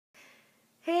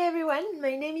everyone,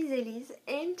 my name is Elise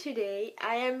and today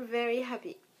I am very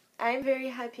happy. I'm very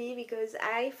happy because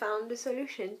I found a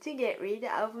solution to get rid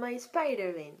of my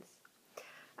spider veins.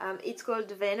 It's called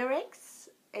Venorex.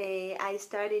 I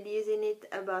started using it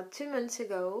about 2 months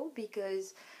ago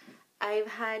because I've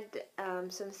had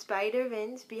some spider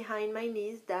veins behind my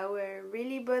knees that were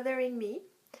really bothering me.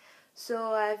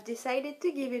 So I've decided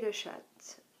to give it a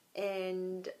shot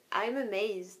and I'm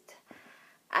amazed.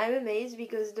 I'm amazed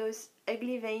because those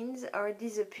ugly veins are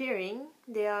disappearing.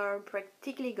 They are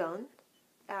practically gone.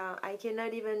 I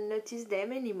cannot even notice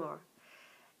them anymore.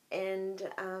 And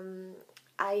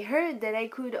I heard that I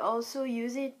could also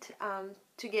use it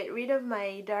to get rid of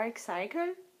my dark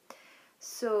cycle.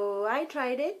 So I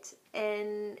tried it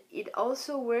and it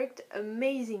also worked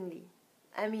amazingly.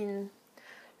 I mean,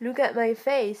 look at my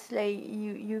face. Like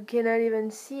you cannot even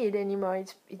see it anymore.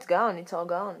 It's gone. It's all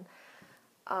gone.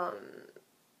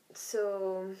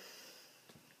 So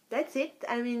that's it.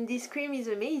 I mean, this cream is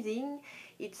amazing.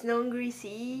 It's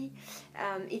non-greasy,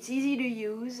 it's easy to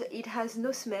use, it has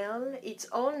no smell, it's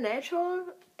all natural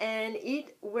and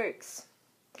it works.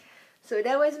 So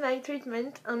that was my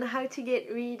treatment on how to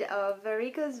get rid of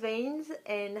varicose veins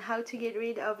and how to get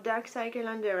rid of dark circle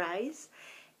under eyes.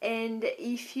 And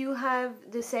if you have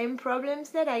the same problems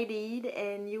that I did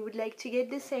and you would like to get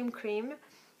the same cream,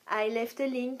 I left a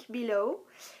link below,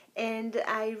 and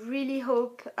I really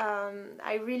hope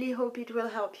it will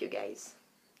help you guys.